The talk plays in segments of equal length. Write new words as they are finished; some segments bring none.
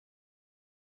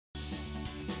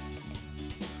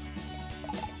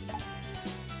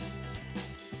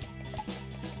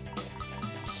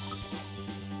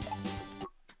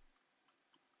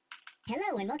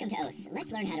Hello and welcome to OS.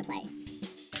 Let's learn how to play.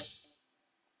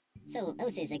 So,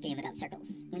 OS is a game about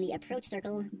circles. When the approach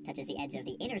circle touches the edge of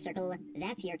the inner circle,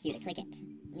 that's your cue to click it.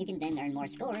 You can then earn more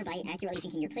score by accurately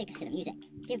syncing your clicks to the music.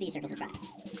 Give these circles a try.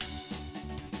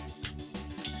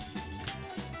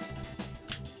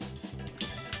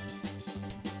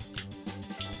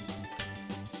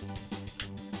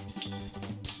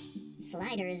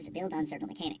 Sliders build on circle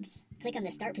mechanics. Click on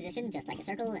the start position just like a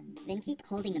circle, then keep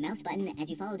holding the mouse button as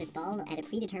you follow this ball at a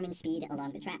predetermined speed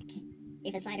along the track.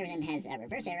 If a slider then has a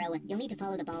reverse arrow, you'll need to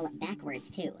follow the ball backwards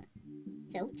too.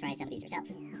 So try some of these yourself.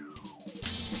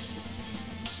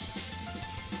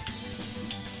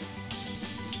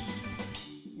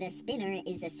 The spinner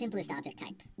is the simplest object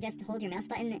type. Just hold your mouse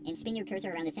button and spin your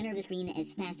cursor around the center of the screen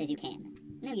as fast as you can.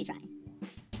 Now you try.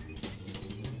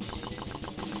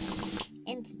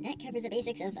 And that covers the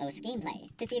basics of OS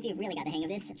gameplay. To see if you've really got the hang of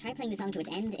this, try playing the song to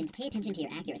its end and pay attention to your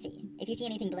accuracy. If you see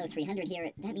anything below 300 here,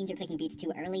 that means you're clicking beats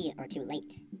too early or too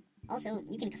late. Also,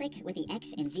 you can click with the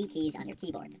X and Z keys on your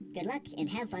keyboard. Good luck and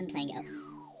have fun playing OS.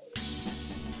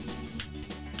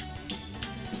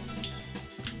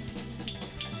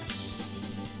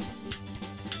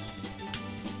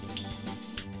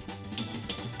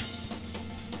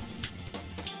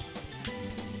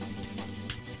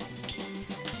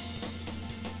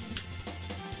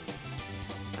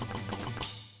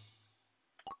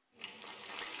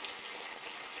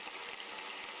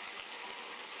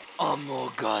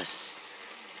 Among Us.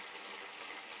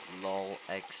 LOL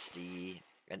XD.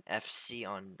 An FC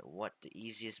on what the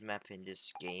easiest map in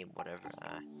this game, whatever.